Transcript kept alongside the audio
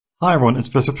Hi everyone, it's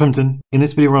Professor Plimpton. In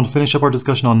this video we're going to finish up our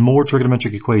discussion on more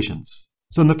trigonometric equations.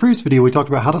 So in the previous video we talked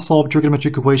about how to solve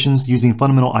trigonometric equations using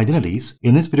fundamental identities.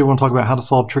 In this video we're going to talk about how to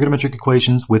solve trigonometric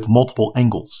equations with multiple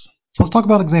angles. So let's talk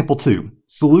about example 2.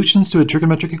 Solutions to a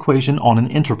trigonometric equation on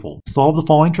an interval. Solve the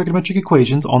following trigonometric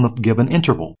equations on the given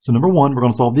interval. So number 1, we're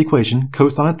going to solve the equation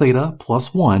cosine of theta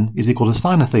plus 1 is equal to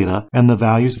sine of theta, and the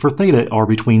values for theta are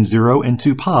between 0 and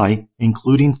 2 pi,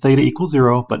 including theta equals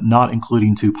 0, but not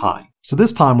including 2 pi. So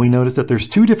this time we notice that there's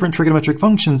two different trigonometric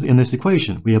functions in this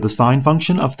equation. We have the sine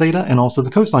function of theta and also the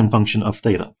cosine function of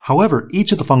theta. However,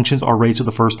 each of the functions are raised to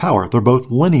the first power. They're both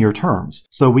linear terms.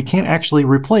 So we can't actually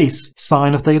replace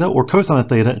sine of theta or cosine of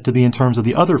theta to be in terms of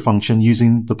the other function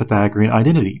using the Pythagorean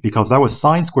identity, because that was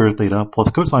sine squared theta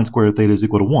plus cosine squared theta is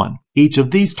equal to 1. Each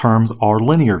of these terms are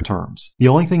linear terms. The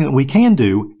only thing that we can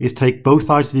do is take both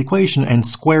sides of the equation and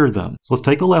square them. So let's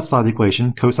take the left side of the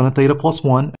equation, cosine of theta plus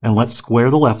 1, and let's square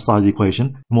the left side of the equation.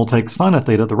 And we'll take sine of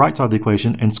theta, the right side of the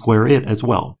equation, and square it as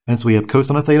well. And so we have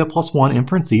cosine of theta plus 1 in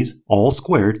parentheses, all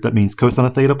squared. That means cosine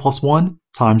of theta plus 1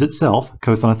 times itself,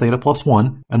 cosine of theta plus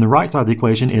 1, and the right side of the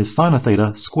equation is sine of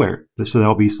theta squared. So that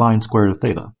will be sine squared of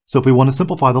theta. So if we want to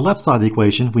simplify the left side of the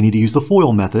equation, we need to use the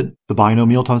FOIL method, the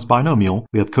binomial times binomial.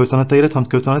 We have cosine of theta times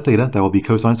cosine of theta, that will be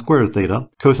cosine squared of theta,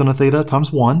 cosine of theta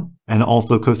times 1, and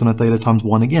also cosine of theta times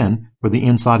 1 again. For the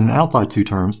inside and outside two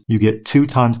terms, you get 2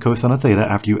 times cosine of theta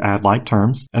after you add like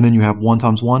terms, and then you have 1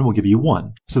 times 1 will give you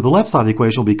 1. So the left side of the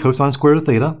equation will be cosine squared of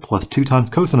theta plus 2 times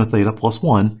cosine of theta plus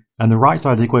 1, and the right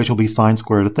side of the equation will be sine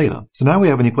squared of theta. So now we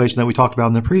have an equation that we talked about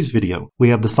in the previous video. We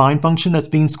have the sine function that's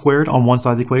being squared on one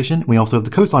side of the equation. We also have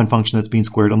the cosine function that's being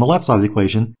squared on the left side of the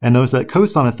equation. And notice that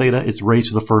cosine of theta is raised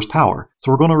to the first power.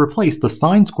 So we're going to replace the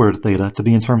sine squared of theta to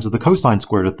be in terms of the cosine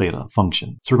squared of theta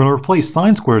function. So we're going to replace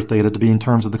sine squared of theta to be in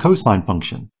terms of the cosine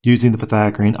function using the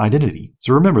Pythagorean identity.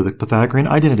 So remember, the Pythagorean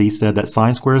identity said that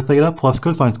sine squared of theta plus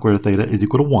cosine squared of theta is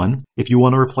equal to 1. If you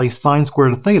want to replace sine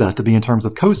squared of theta to be in terms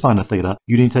of cosine of theta,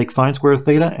 you need to take sine squared of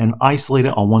theta and isolate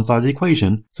it on one side of the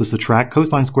equation. So subtract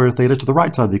cosine squared of theta to the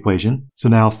right side of the equation. So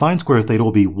now sine squared of theta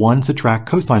will be 1 subtract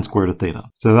cosine squared of theta.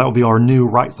 So that will be our new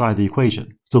right side of the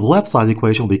equation. So the left side of the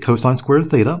equation will be cosine squared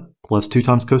of theta plus 2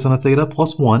 times cosine of theta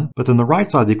plus 1. But then the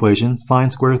right side of the equation, sine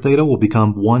squared of theta will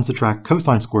become 1 subtract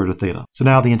cosine squared of theta. So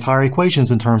now the entire equation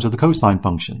is in terms of the cosine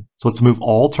function. So let's move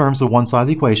all terms to one side of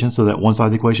the equation so that one side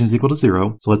of the equation is equal to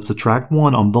 0. So let's subtract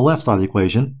 1 on the left side of the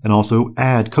equation and also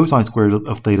add cosine squared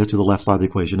of theta to the left side of the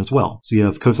equation as well. So you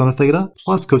have cosine of theta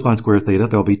plus cosine squared of theta.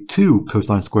 That will be 2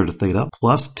 cosine squared of theta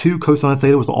plus 2 cosine of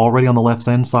theta was already on the left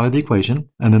hand side of the equation.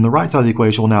 And then the right side of the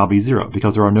equation will now be 0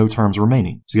 because there are no terms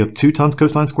remaining. So you have 2 times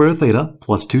cosine squared of theta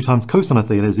plus 2 times cosine of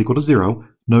theta is equal to 0.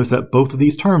 Notice that both of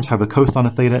these terms have a cosine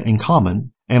of theta in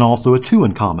common and also a 2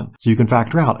 in common. So you can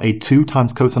factor out a 2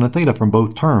 times cosine of theta from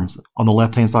both terms on the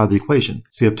left-hand side of the equation.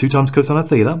 So you have 2 times cosine of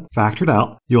theta factored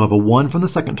out. You'll have a 1 from the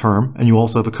second term, and you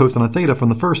also have a cosine of theta from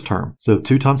the first term. So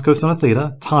 2 times cosine of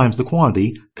theta times the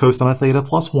quantity, cosine of theta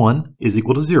plus 1 is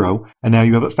equal to 0. And now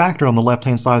you have it factored on the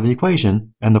left-hand side of the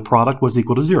equation, and the product was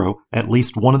equal to 0. At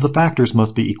least one of the factors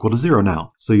must be equal to 0 now.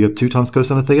 So you have 2 times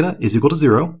cosine of theta is equal to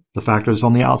 0. The factor is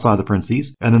on the outside of the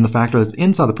parentheses, and then the factor that's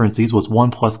inside the parentheses was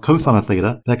 1 plus cosine of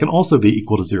theta. That can also be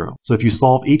equal to 0. So if you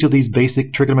solve each of these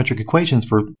basic trigonometric equations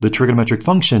for the trigonometric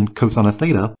function cosine of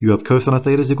theta, you have cosine of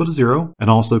theta is equal to 0, and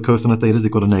also cosine of theta is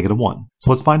equal to negative 1.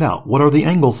 So let's find out, what are the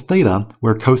angles theta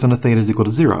where cosine of theta is equal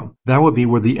to 0? That would be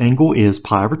where the angle is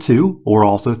pi over 2, or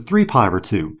also 3 pi over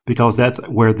 2, because that's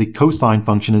where the cosine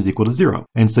function is equal to 0.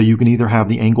 And so you can either have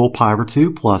the angle pi over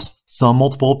 2 plus some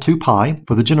multiple of 2 pi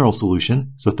for the general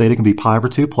solution. So theta can be pi over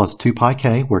 2 plus 2 pi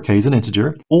k, where k is an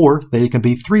integer, or theta can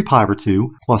be 3 pi over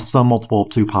 2 plus some multiple of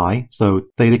 2 pi. So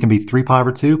theta can be 3 pi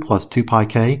over 2 plus 2 pi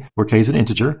k, where k is an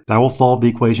integer. That will solve the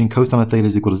equation cosine of theta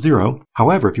is equal to 0.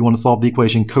 However, if you want to solve the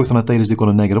equation cosine of theta is equal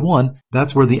to negative 1,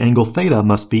 that's where the angle theta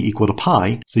must be equal to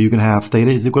pi. So you can have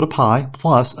theta is equal to pi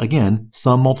plus, again,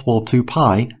 some multiple of 2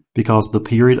 pi, because the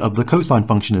period of the cosine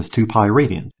function is 2 pi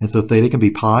radians. And so theta can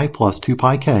be pi plus 2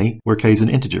 pi k, where k is an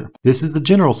integer. This is the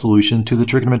general solution to the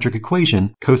trigonometric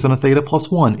equation cosine of theta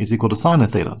plus 1 is equal to sine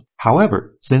of theta.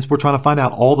 However, since we're trying to find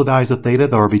out all the values of theta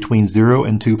that are between 0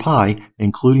 and 2 pi,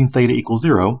 including theta equals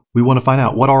 0, we want to find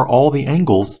out what are all the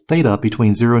angles theta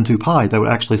between 0 and 2 pi that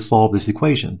would actually solve this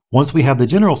equation. Once we have the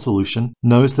general solution,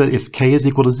 notice that if k is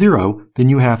equal to 0, then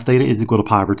you have theta is equal to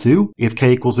pi over 2. If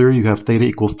k equals 0, you have theta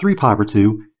equals 3 pi over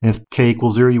 2. And if k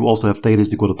equals 0, you also have theta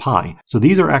is equal to pi. So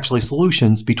these are actually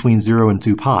solutions between 0 and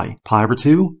 2 pi. Pi over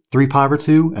 2, 3 pi over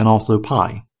 2, and also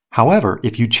pi. However,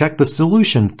 if you check the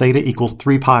solution theta equals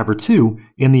 3 pi over 2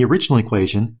 in the original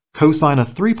equation, cosine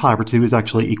of 3 pi over 2 is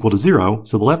actually equal to 0,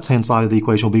 so the left-hand side of the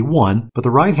equation will be 1, but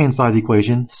the right-hand side of the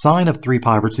equation, sine of 3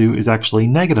 pi over 2 is actually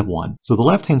negative 1. So the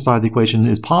left-hand side of the equation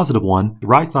is positive 1, the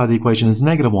right side of the equation is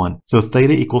negative 1. So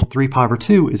theta equals 3 pi over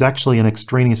 2 is actually an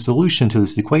extraneous solution to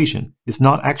this equation. It's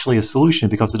not actually a solution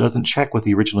because it doesn't check with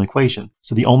the original equation.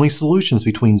 So the only solutions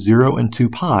between 0 and 2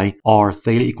 pi are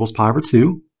theta equals pi over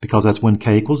 2, because that's when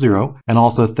k equals 0, and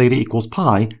also theta equals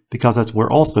pi, because that's where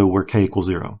k equals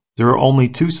 0. There are only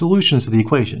two solutions to the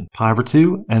equation, pi over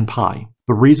 2 and pi.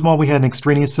 The reason why we had an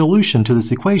extraneous solution to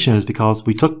this equation is because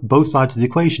we took both sides of the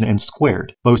equation and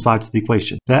squared both sides of the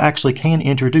equation. That actually can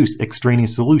introduce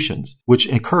extraneous solutions, which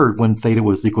occurred when theta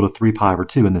was equal to 3 pi over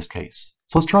 2 in this case.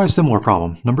 So let's try a similar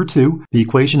problem. Number 2, the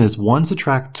equation is 1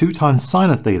 subtract 2 times sine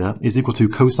of theta is equal to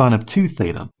cosine of 2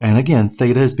 theta. And again,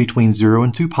 theta is between 0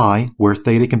 and 2 pi, where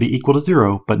theta can be equal to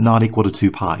 0, but not equal to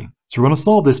 2 pi. So we're going to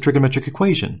solve this trigonometric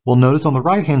equation. Well, notice on the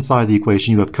right-hand side of the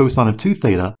equation, you have cosine of 2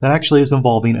 theta. That actually is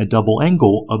involving a double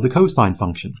angle of the cosine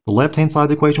function. The left-hand side of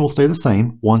the equation will stay the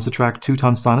same, 1 subtract 2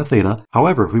 times sine of theta.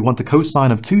 However, if we want the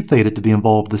cosine of 2 theta to be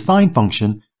involved with the sine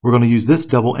function, we're going to use this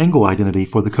double angle identity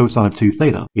for the cosine of 2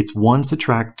 theta. It's 1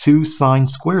 subtract 2 sine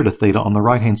squared of theta on the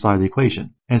right-hand side of the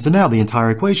equation. And so now the entire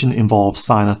equation involves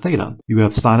sine of theta. You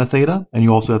have sine of theta, and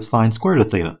you also have sine squared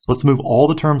of theta. So let's move all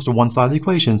the terms to one side of the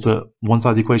equation, so one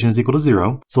side of the equation is equal to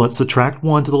 0. So let's subtract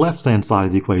 1 to the left-hand side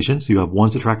of the equation. So you have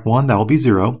 1 subtract 1, that will be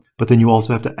 0. But then you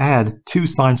also have to add 2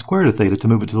 sine squared of theta to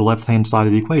move it to the left-hand side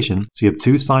of the equation. So you have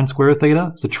 2 sine squared of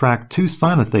theta, subtract 2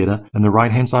 sine of theta, and the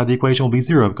right-hand side of the equation will be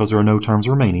 0 because there are no terms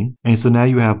remaining. And so now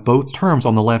you have both terms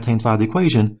on the left-hand side of the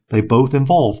equation. They both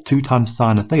involve 2 times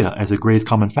sine of theta as a greatest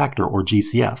common factor, or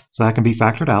GCF. So that can be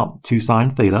factored out, 2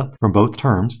 sine theta from both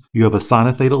terms. You have a sine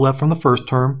of theta left from the first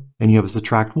term, and you have a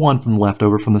subtract 1 from the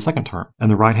leftover from the second term. And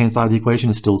the right-hand side of the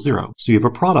equation is still 0. So you have a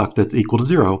product that's equal to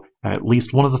 0. At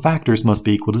least one of the factors must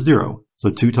be equal to 0. So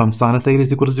 2 times sine of theta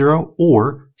is equal to 0,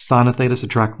 or sine of theta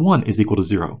subtract 1 is equal to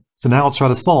 0. So now let's try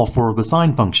to solve for the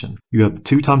sine function. You have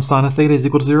 2 times sine of theta is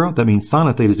equal to 0. That means sine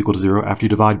of theta is equal to 0 after you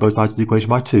divide both sides of the equation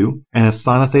by 2. And if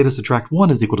sine of theta subtract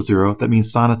 1 is equal to 0, that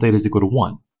means sine of theta is equal to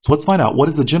 1. So let's find out what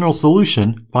is the general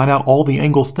solution, find out all the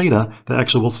angles theta that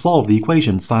actually will solve the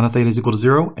equation sine of theta is equal to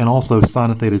 0 and also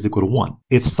sine of theta is equal to 1.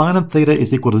 If sine of theta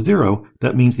is equal to 0,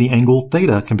 that means the angle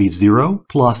theta can be 0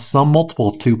 plus some multiple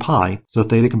of 2 pi. So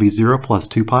theta can be 0 plus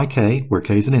 2 pi k, where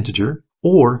k is an integer.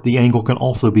 Or the angle can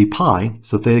also be pi,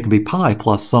 so theta can be pi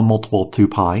plus some multiple of 2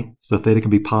 pi. So theta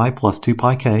can be pi plus 2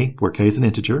 pi k, where k is an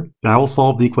integer. That will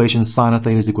solve the equation sine of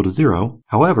theta is equal to 0.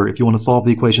 However, if you want to solve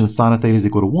the equation sine of theta is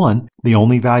equal to 1, the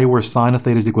only value where sine of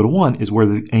theta is equal to 1 is where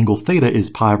the angle theta is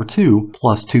pi over 2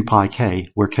 plus 2 pi k,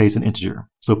 where k is an integer.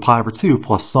 So pi over 2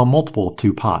 plus some multiple of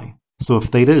 2 pi. So if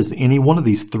theta is any one of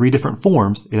these three different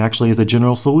forms, it actually is a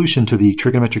general solution to the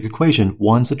trigonometric equation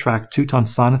 1 subtract 2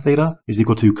 times sine of theta is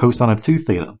equal to cosine of 2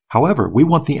 theta. However, we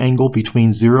want the angle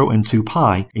between 0 and 2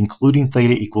 pi, including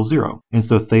theta equals 0. And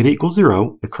so theta equals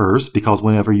 0 occurs because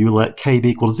whenever you let k be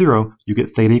equal to 0, you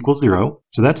get theta equals 0.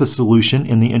 So that's a solution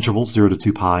in the interval 0 to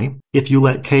 2 pi. If you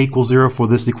let k equals 0 for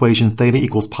this equation, theta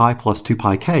equals pi plus 2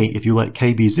 pi k. If you let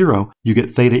k be 0, you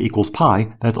get theta equals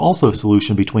pi. That's also a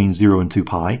solution between 0 and 2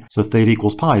 pi. So theta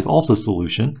equals pi is also a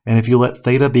solution. And if you let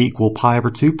theta be equal pi over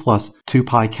 2 plus 2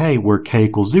 pi k, where k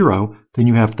equals 0, then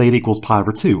you have theta equals pi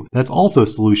over 2. That's also a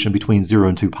solution between 0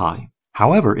 and 2 pi.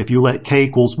 However, if you let k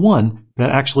equals 1, that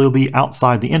actually will be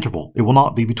outside the interval. It will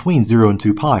not be between 0 and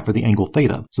 2 pi for the angle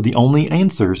theta. So the only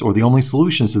answers or the only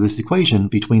solutions to this equation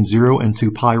between 0 and 2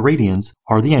 pi radians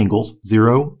are the angles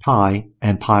 0, pi,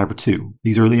 and pi over 2.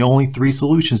 These are the only three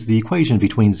solutions to the equation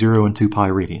between 0 and 2 pi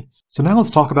radians. So now let's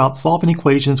talk about solving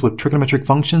equations with trigonometric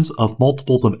functions of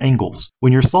multiples of angles.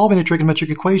 When you're solving a trigonometric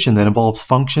equation that involves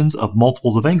functions of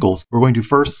multiples of angles, we're going to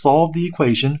first solve the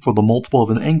equation for the multiple of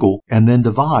an angle and then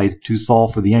divide to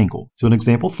solve for the angle. So in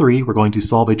example 3, we're going to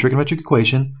solve a trigonometric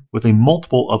equation with a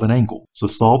multiple of an angle. So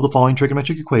solve the following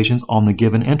trigonometric equations on the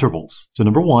given intervals. So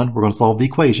number 1, we're going to solve the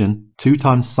equation 2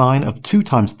 times sine of 2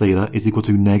 times theta is equal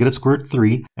to negative square root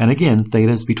 3. And again,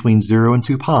 theta is between 0 and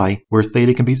 2 pi, where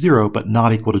theta can be 0 but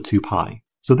not equal to 2 pi.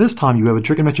 So this time you have a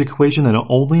trigonometric equation that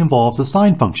only involves a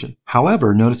sine function.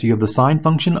 However, notice you have the sine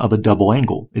function of a double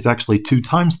angle. It's actually 2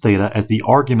 times theta as the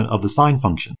argument of the sine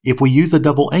function. If we use the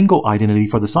double angle identity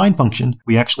for the sine function,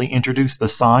 we actually introduce the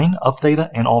sine of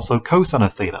theta and also cosine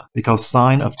of theta, because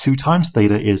sine of 2 times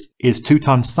theta is 2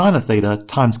 times sine of theta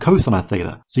times cosine of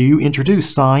theta. So you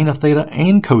introduce sine of theta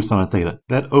and cosine of theta.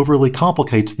 That overly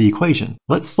complicates the equation.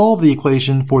 Let's solve the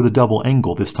equation for the double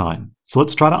angle this time. So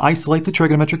let's try to isolate the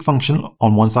trigonometric function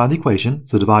on one side of the equation.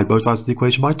 So divide both sides of the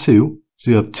equation by 2.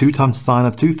 So you have 2 times sine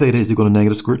of 2 theta is equal to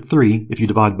negative square root 3. If you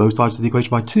divide both sides of the equation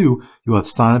by 2, you have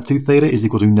sine of 2 theta is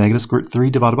equal to negative square root 3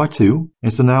 divided by 2.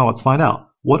 And so now let's find out,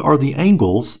 what are the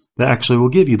angles that actually will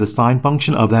give you the sine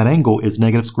function of that angle is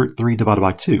negative square root 3 divided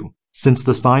by 2. Since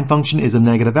the sine function is a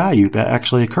negative value, that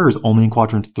actually occurs only in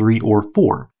quadrants 3 or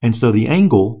 4. And so the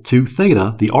angle 2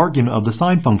 theta, the argument of the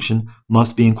sine function,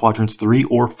 must be in quadrants 3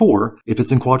 or 4. If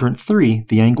it's in quadrant 3,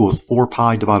 the angle is 4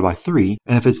 pi divided by 3.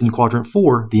 And if it's in quadrant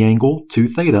 4, the angle 2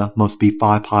 theta must be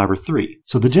 5 pi over 3.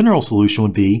 So the general solution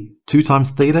would be 2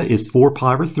 times theta is 4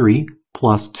 pi over 3.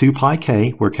 Plus 2 pi k,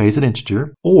 where k is an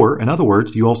integer, or in other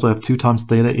words, you also have 2 times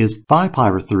theta is 5 pi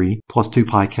over 3 plus 2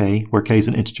 pi k, where k is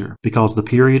an integer, because the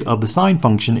period of the sine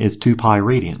function is 2 pi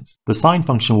radians. The sine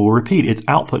function will repeat its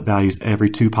output values every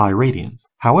 2 pi radians.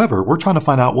 However, we're trying to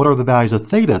find out what are the values of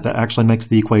theta that actually makes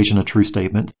the equation a true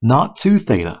statement, not 2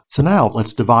 theta. So now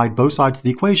let's divide both sides of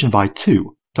the equation by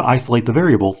 2. To isolate the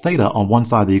variable theta on one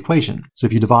side of the equation. So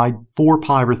if you divide 4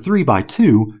 pi over 3 by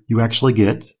 2, you actually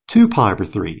get 2 pi over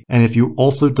 3. And if you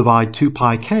also divide 2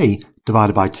 pi k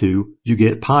divided by 2, you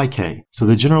get pi k. So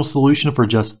the general solution for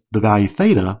just the value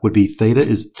theta would be theta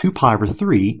is 2 pi over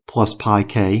 3 plus pi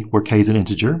k, where k is an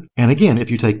integer. And again,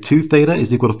 if you take 2 theta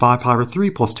is equal to 5 pi over 3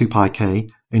 plus 2 pi k,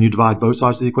 and you divide both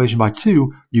sides of the equation by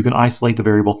 2, you can isolate the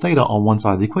variable theta on one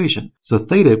side of the equation. So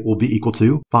theta will be equal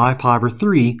to 5 pi over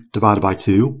 3 divided by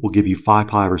 2 will give you 5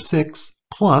 pi over 6,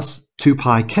 plus 2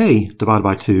 pi k divided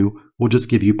by 2 will just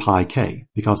give you pi k,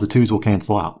 because the 2's will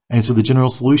cancel out. And so the general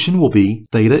solution will be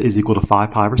theta is equal to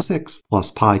 5 pi over 6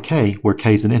 plus pi k, where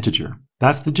k is an integer.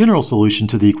 That's the general solution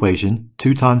to the equation.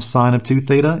 2 times sine of 2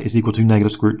 theta is equal to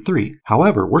negative square root 3.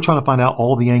 However, we're trying to find out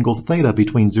all the angles theta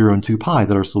between 0 and 2 pi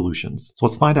that are solutions. So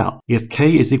let's find out. If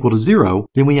k is equal to 0,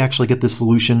 then we actually get the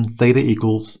solution theta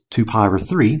equals 2 pi over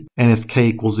 3. And if k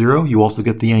equals 0, you also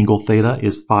get the angle theta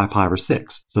is 5 pi over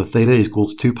 6. So theta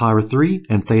equals 2 pi over 3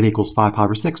 and theta equals 5 pi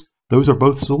over 6. Those are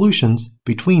both solutions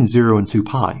between 0 and 2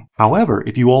 pi. However,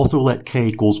 if you also let k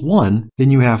equals 1, then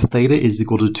you have theta is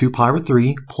equal to 2 pi over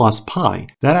 3 plus pi.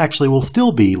 That actually will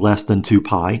still be less than 2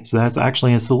 pi, so that's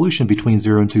actually a solution between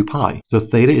 0 and 2 pi. So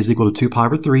theta is equal to 2 pi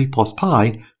over 3 plus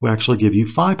pi will actually give you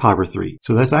 5 pi over 3.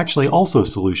 So that's actually also a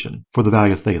solution for the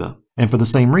value of theta. And for the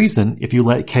same reason, if you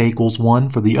let k equals 1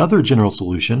 for the other general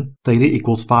solution, theta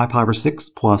equals 5 pi over 6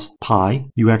 plus pi,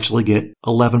 you actually get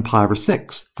 11 pi over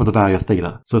 6 for the value of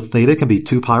theta. So theta can be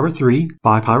 2 pi over 3,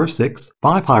 5 pi over 6,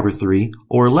 5 pi over 3,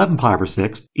 or 11 pi over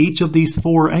 6. Each of these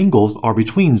four angles are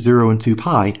between 0 and 2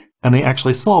 pi, and they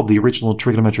actually solve the original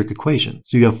trigonometric equation.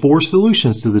 So you have four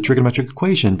solutions to the trigonometric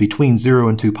equation between 0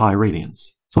 and 2 pi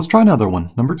radians. So let's try another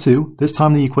one. Number 2, this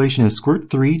time the equation is square root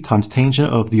 3 times tangent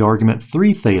of the argument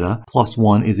 3 theta plus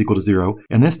 1 is equal to 0.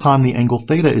 And this time the angle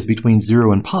theta is between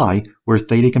 0 and pi, where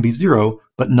theta can be 0,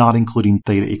 but not including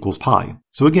theta equals pi.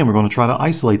 So again, we're going to try to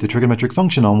isolate the trigonometric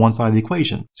function on one side of the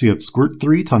equation. So you have square root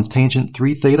 3 times tangent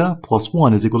 3 theta plus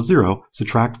 1 is equal to 0.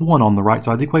 Subtract 1 on the right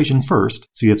side of the equation first.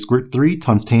 So you have square root 3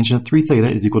 times tangent 3 theta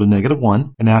is equal to negative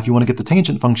 1. And now if you want to get the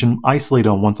tangent function isolated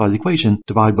on one side of the equation,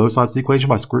 divide both sides of the equation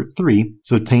by square root 3.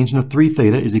 So tangent of 3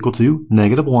 theta is equal to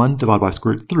negative 1 divided by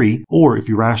square root 3. Or if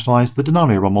you rationalize the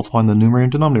denominator by multiplying the numerator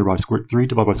and denominator by square root 3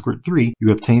 divided by square root 3, you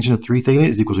have tangent of 3 theta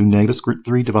is equal to negative square root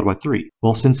 3 divided by 3.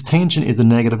 Well, since tangent is a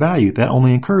negative value, that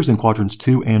only occurs in quadrants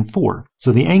 2 and 4.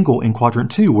 So the angle in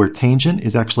quadrant 2, where tangent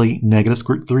is actually negative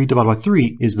square root 3 divided by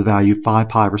 3, is the value 5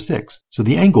 pi over 6. So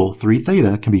the angle 3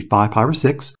 theta can be 5 pi over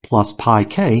 6 plus pi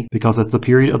k, because that's the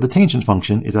period of the tangent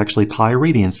function, is actually pi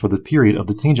radians for the period of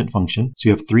the tangent function. So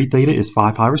you have 3 theta is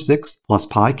 5 pi over 6 plus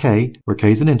pi k, where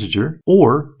k is an integer.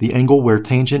 Or the angle where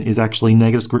tangent is actually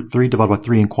negative square root 3 divided by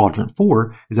 3 in quadrant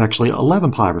 4 is actually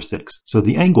 11 pi over 6. So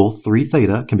the angle 3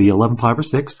 theta can be 11 pi over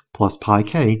 6 plus pi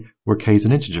k, where k is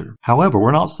an integer. However,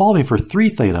 we're not solving for 3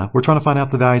 theta, we're trying to find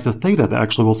out the values of theta that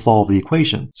actually will solve the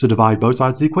equation. So divide both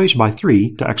sides of the equation by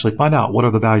 3 to actually find out what are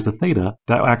the values of theta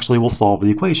that actually will solve the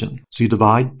equation. So you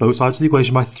divide both sides of the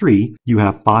equation by 3, you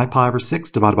have 5 pi over 6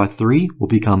 divided by 3 will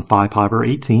become 5 pi over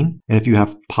 18. And if you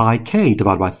have pi k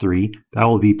divided by 3, that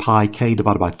will be pi k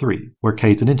divided by 3, where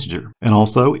k is an integer. And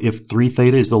also, if 3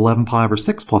 theta is 11 pi over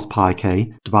 6 plus pi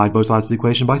k, divide both sides of the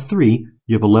equation by 3,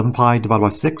 you have 11 pi divided by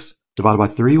 6 divided by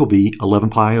 3 will be 11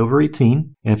 pi over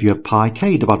 18. And if you have pi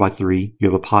k divided by 3, you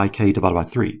have a pi k divided by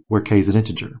 3, where k is an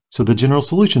integer. So the general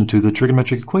solution to the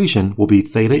trigonometric equation will be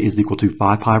theta is equal to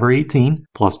 5 pi over 18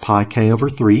 plus pi k over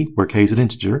 3, where k is an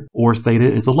integer. Or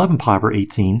theta is 11 pi over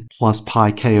 18 plus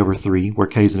pi k over 3, where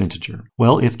k is an integer.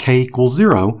 Well, if k equals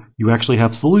 0, you actually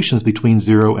have solutions between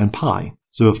 0 and pi.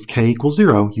 So if k equals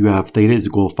 0, you have theta is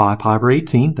equal to 5 pi over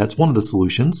 18. That's one of the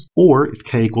solutions. Or if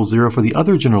k equals 0 for the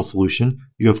other general solution,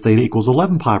 you have theta equals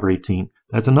 11 pi over 18.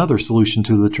 That's another solution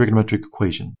to the trigonometric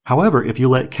equation. However, if you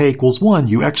let k equals 1,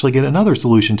 you actually get another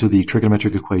solution to the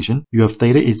trigonometric equation. You have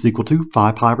theta is equal to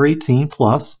 5 pi over 18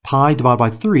 plus pi divided by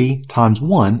 3 times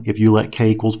 1. If you let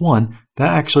k equals 1,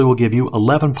 that actually will give you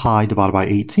 11 pi divided by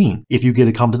 18 if you get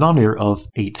a common denominator of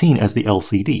 18 as the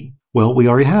LCD. Well, we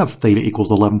already have theta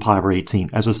equals 11 pi over 18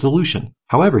 as a solution.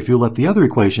 However, if you let the other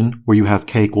equation, where you have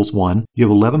k equals 1, you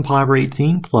have 11 pi over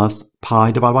 18 plus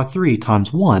pi divided by 3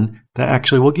 times 1. That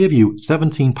actually will give you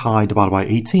 17 pi divided by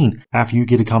 18 after you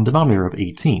get a common denominator of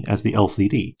 18 as the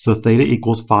LCD. So theta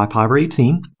equals 5 pi over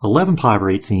 18, 11 pi over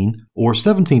 18, or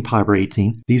 17 pi over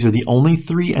 18. These are the only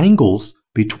three angles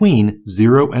between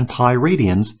 0 and pi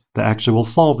radians that actually will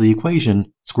solve the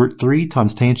equation square root 3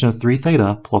 times tangent of 3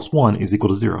 theta plus 1 is equal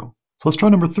to 0. So let's try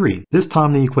number 3. This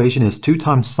time the equation is 2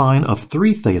 times sine of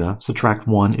 3 theta subtract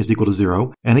 1 is equal to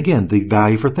 0. And again, the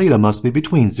value for theta must be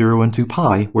between 0 and 2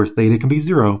 pi, where theta can be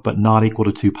 0 but not equal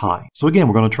to 2 pi. So again,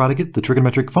 we're going to try to get the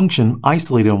trigonometric function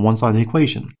isolated on one side of the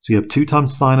equation. So you have 2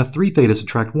 times sine of 3 theta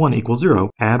subtract 1 equals 0.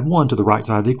 Add 1 to the right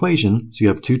side of the equation. So you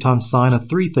have 2 times sine of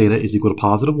 3 theta is equal to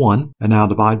positive 1. And now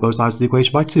divide both sides of the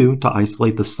equation by 2 to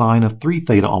isolate the sine of 3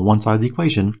 theta on one side of the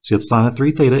equation. So you have sine of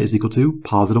 3 theta is equal to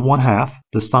positive 1/2.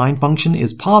 The sine function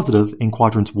is positive in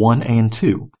quadrants 1 and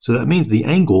 2. So that means the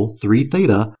angle 3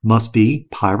 theta must be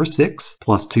pi over 6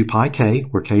 plus 2 pi k,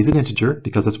 where k is an integer,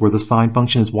 because that's where the sine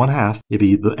function is 1/2. It'd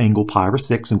be the angle pi over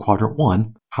 6 in quadrant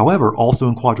 1. However, also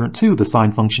in quadrant 2, the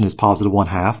sine function is positive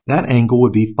 1/2. That angle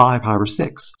would be 5 pi over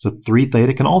 6. So 3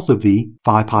 theta can also be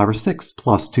 5 pi over 6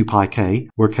 plus 2 pi k,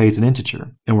 where k is an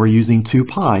integer. And we're using 2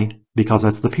 pi because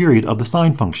that's the period of the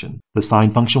sine function. The sine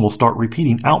function will start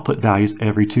repeating output values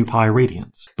every 2 pi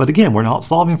radians. But again, we're not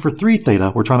solving for 3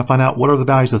 theta. We're trying to find out what are the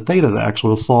values of theta that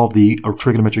actually will solve the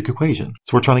trigonometric equation.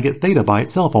 So we're trying to get theta by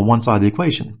itself on one side of the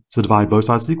equation. So divide both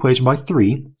sides of the equation by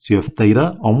 3. So you have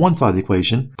theta on one side of the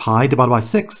equation. Pi divided by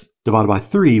 6 divided by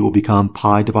 3 will become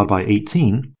pi divided by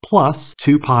 18, plus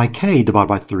 2 pi k divided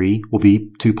by 3 will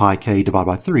be 2 pi k divided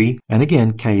by 3, and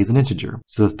again, k is an integer.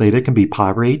 So theta can be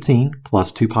pi over 18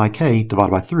 plus 2 pi k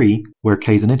divided by 3, where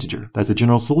k is an integer. That's a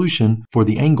general solution for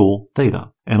the angle theta.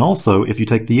 And also, if you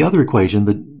take the other equation,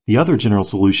 the other general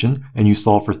solution, and you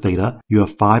solve for theta, you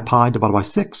have 5 pi divided by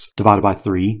 6 divided by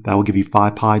 3. That will give you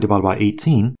 5 pi divided by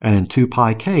 18. And then 2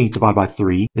 pi k divided by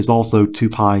 3 is also 2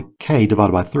 pi k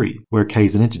divided by 3, where k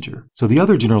is an integer. So the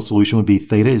other general solution would be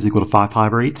theta is equal to 5 pi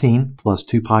over 18 plus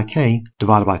 2 pi k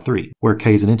divided by 3, where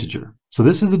k is an integer. So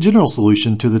this is the general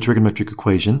solution to the trigonometric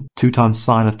equation. 2 times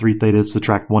sine of 3 theta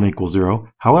subtract 1 equals 0.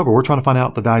 However, we're trying to find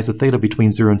out the values of theta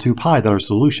between 0 and 2 pi that are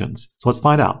solutions. So let's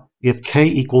find out. If k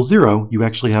equals 0, you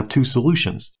actually have two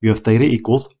solutions. You have theta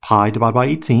equals pi divided by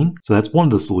 18, so that's one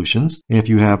of the solutions. And if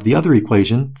you have the other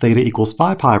equation, theta equals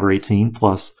 5 pi over 18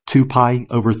 plus 2 pi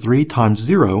over 3 times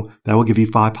 0, that will give you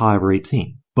 5 pi over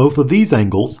 18. Both of these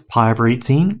angles, pi over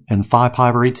 18 and 5 pi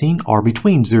over 18, are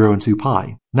between 0 and 2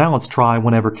 pi. Now let's try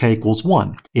whenever k equals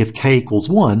 1. If k equals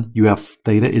 1, you have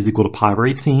theta is equal to pi over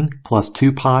 18 plus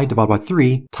 2 pi divided by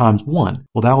 3 times 1.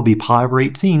 Well, that will be pi over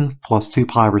 18 plus 2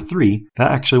 pi over 3.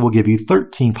 That actually will give you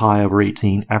 13 pi over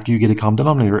 18 after you get a common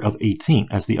denominator of 18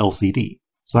 as the LCD.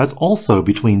 So that's also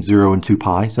between 0 and 2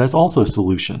 pi, so that's also a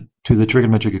solution to the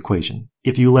trigonometric equation.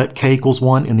 If you let k equals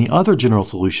 1 in the other general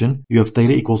solution, you have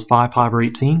theta equals 5 pi over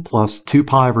 18 plus 2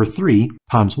 pi over 3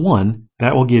 times 1.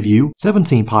 That will give you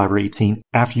 17 pi over 18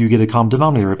 after you get a common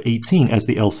denominator of 18 as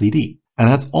the LCD. And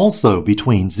that's also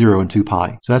between 0 and 2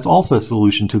 pi. So that's also a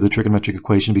solution to the trigonometric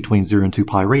equation between 0 and 2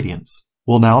 pi radians.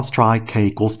 Well, now let's try k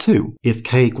equals 2. If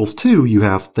k equals 2, you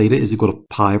have theta is equal to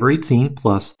pi over 18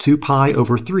 plus 2 pi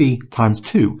over 3 times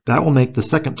 2. That will make the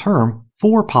second term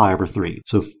 4 pi over 3.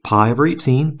 So pi over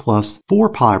 18 plus 4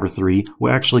 pi over 3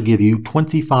 will actually give you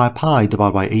 25 pi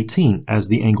divided by 18 as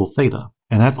the angle theta.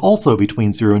 And that's also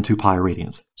between 0 and 2 pi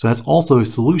radians. So that's also a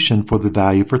solution for the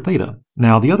value for theta.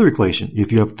 Now the other equation,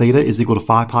 if you have theta is equal to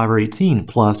 5 pi over 18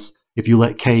 plus, if you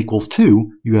let k equals 2,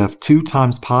 you have 2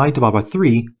 times pi divided by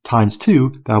 3 times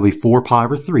 2, that will be 4 pi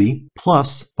over 3,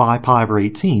 plus 5 pi over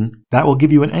 18. That will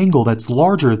give you an angle that's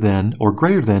larger than or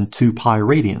greater than 2 pi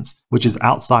radians, which is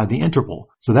outside the interval.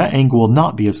 So that angle will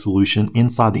not be a solution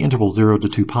inside the interval 0 to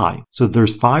 2 pi. So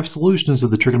there's 5 solutions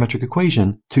of the trigonometric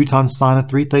equation. 2 times sine of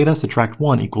 3 theta subtract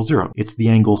 1 equals 0. It's the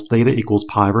angles theta equals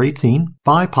pi over 18,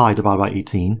 5 pi divided by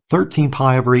 18, 13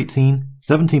 pi over 18,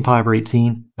 17 pi over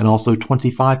 18, and also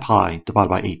 25 pi divided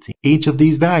by 18. Each of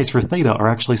these values for theta are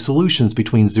actually solutions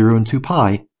between 0 and 2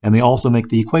 pi and they also make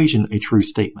the equation a true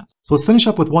statement. So let's finish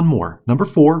up with one more. Number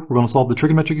 4, we're going to solve the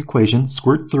trigonometric equation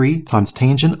square root 3 times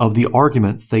tangent of the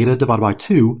argument theta divided by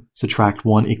 2 subtract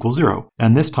 1 equals 0.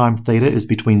 And this time theta is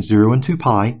between 0 and 2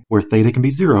 pi, where theta can be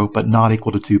 0 but not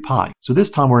equal to 2 pi. So this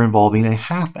time we're involving a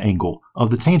half angle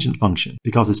of the tangent function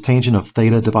because it's tangent of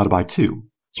theta divided by 2.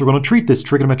 So we're going to treat this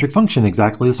trigonometric function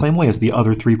exactly the same way as the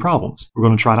other 3 problems. We're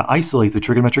going to try to isolate the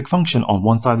trigonometric function on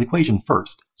one side of the equation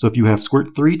first. So if you have square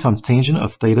root 3 times tangent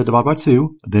of theta divided by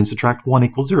 2, then subtract 1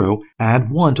 equals 0, add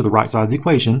 1 to the right side of the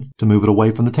equation to move it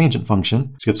away from the tangent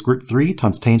function. So you have square root 3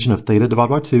 times tangent of theta divided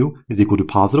by 2 is equal to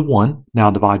positive 1.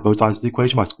 Now divide both sides of the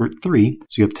equation by square root 3.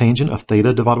 So you have tangent of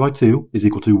theta divided by 2 is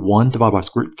equal to 1 divided by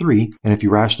square root 3. And if you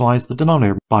rationalize the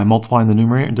denominator by multiplying the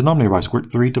numerator and denominator by square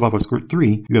root 3 divided by square root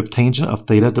 3, you have tangent of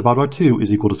theta divided by 2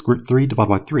 is equal to square root 3 divided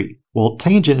by 3. Well,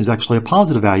 tangent is actually a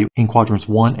positive value in quadrants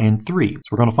 1 and 3. So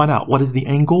we're going to find out what is the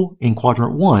angle in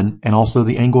quadrant 1 and also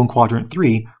the angle in quadrant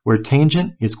 3, where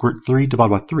tangent is square root 3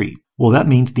 divided by 3. Well, that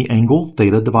means the angle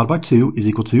theta divided by 2 is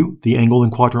equal to the angle in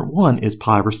quadrant 1 is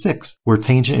pi over 6, where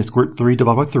tangent is square root 3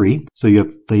 divided by 3. So you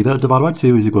have theta divided by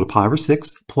 2 is equal to pi over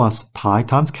 6 plus pi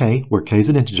times k, where k is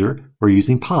an integer. We're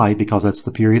using pi because that's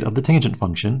the period of the tangent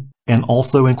function. And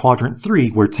also in quadrant 3,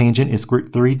 where tangent is square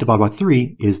root 3 divided by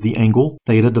 3, is the angle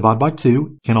theta divided by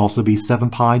 2 can also be 7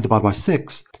 pi divided by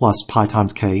 6 plus pi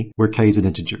times k, where k is an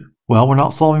integer. Well, we're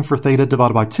not solving for theta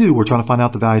divided by 2. We're trying to find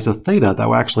out the values of theta that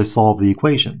will actually solve the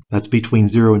equation. That's between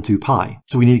 0 and 2 pi.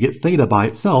 So we need to get theta by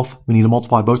itself. We need to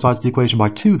multiply both sides of the equation by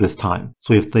 2 this time.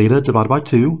 So we have theta divided by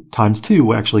 2 times 2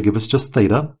 will actually give us just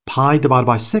theta. Pi divided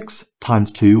by 6 times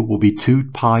 2 will be 2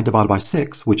 pi divided by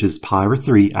 6, which is pi over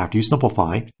 3 after you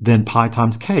simplify. Then pi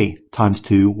times k times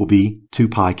 2 will be 2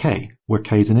 pi k, where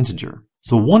k is an integer.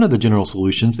 So one of the general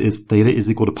solutions is theta is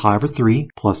equal to pi over 3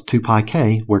 plus 2 pi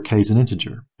k, where k is an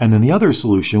integer. And then the other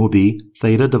solution will be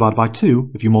theta divided by 2.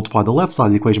 If you multiply the left side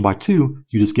of the equation by 2,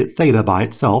 you just get theta by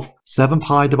itself. 7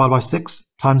 pi divided by 6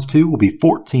 times 2 will be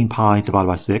 14 pi divided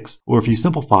by 6. Or if you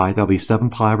simplify, that'll be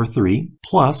 7 pi over 3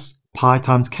 plus pi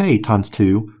times k times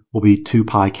 2 will be 2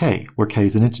 pi k, where k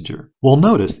is an integer. Well,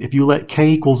 notice, if you let k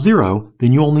equal 0,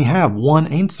 then you only have one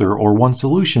answer or one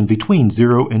solution between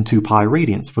 0 and 2 pi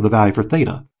radians for the value for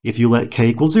theta. If you let k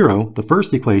equal 0, the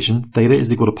first equation, theta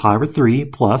is equal to pi over 3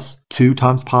 plus 2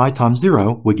 times pi times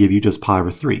 0 would give you just pi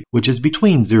over 3, which is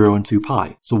between 0 and 2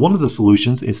 pi. So one of the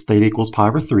solutions is theta equals pi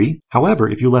over 3. However,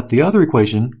 if you let the other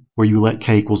equation, where you let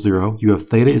k equals 0, you have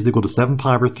theta is equal to 7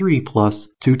 pi over 3 plus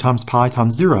 2 times pi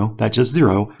times 0, that's just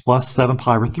 0, plus 7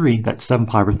 pi over 3, that's 7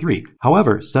 pi over 3.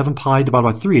 However, 7 pi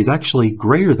divided by 3 is actually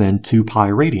greater than 2 pi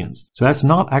radians. So that's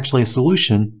not actually a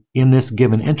solution in this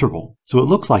given interval. So it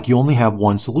looks like you only have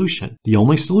one solution. The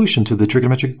only solution to the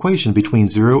trigonometric equation between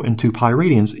 0 and 2 pi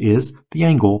radians is the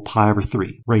angle pi over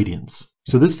 3 radians.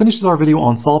 So this finishes our video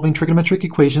on solving trigonometric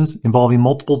equations involving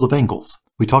multiples of angles.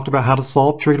 We talked about how to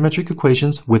solve trigonometric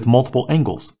equations with multiple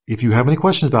angles. If you have any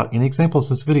questions about any examples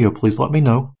in this video, please let me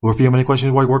know. Or if you have any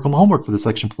questions while you work on the homework for this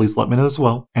section, please let me know as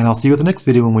well. And I'll see you at the next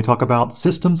video when we talk about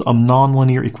systems of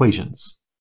nonlinear equations.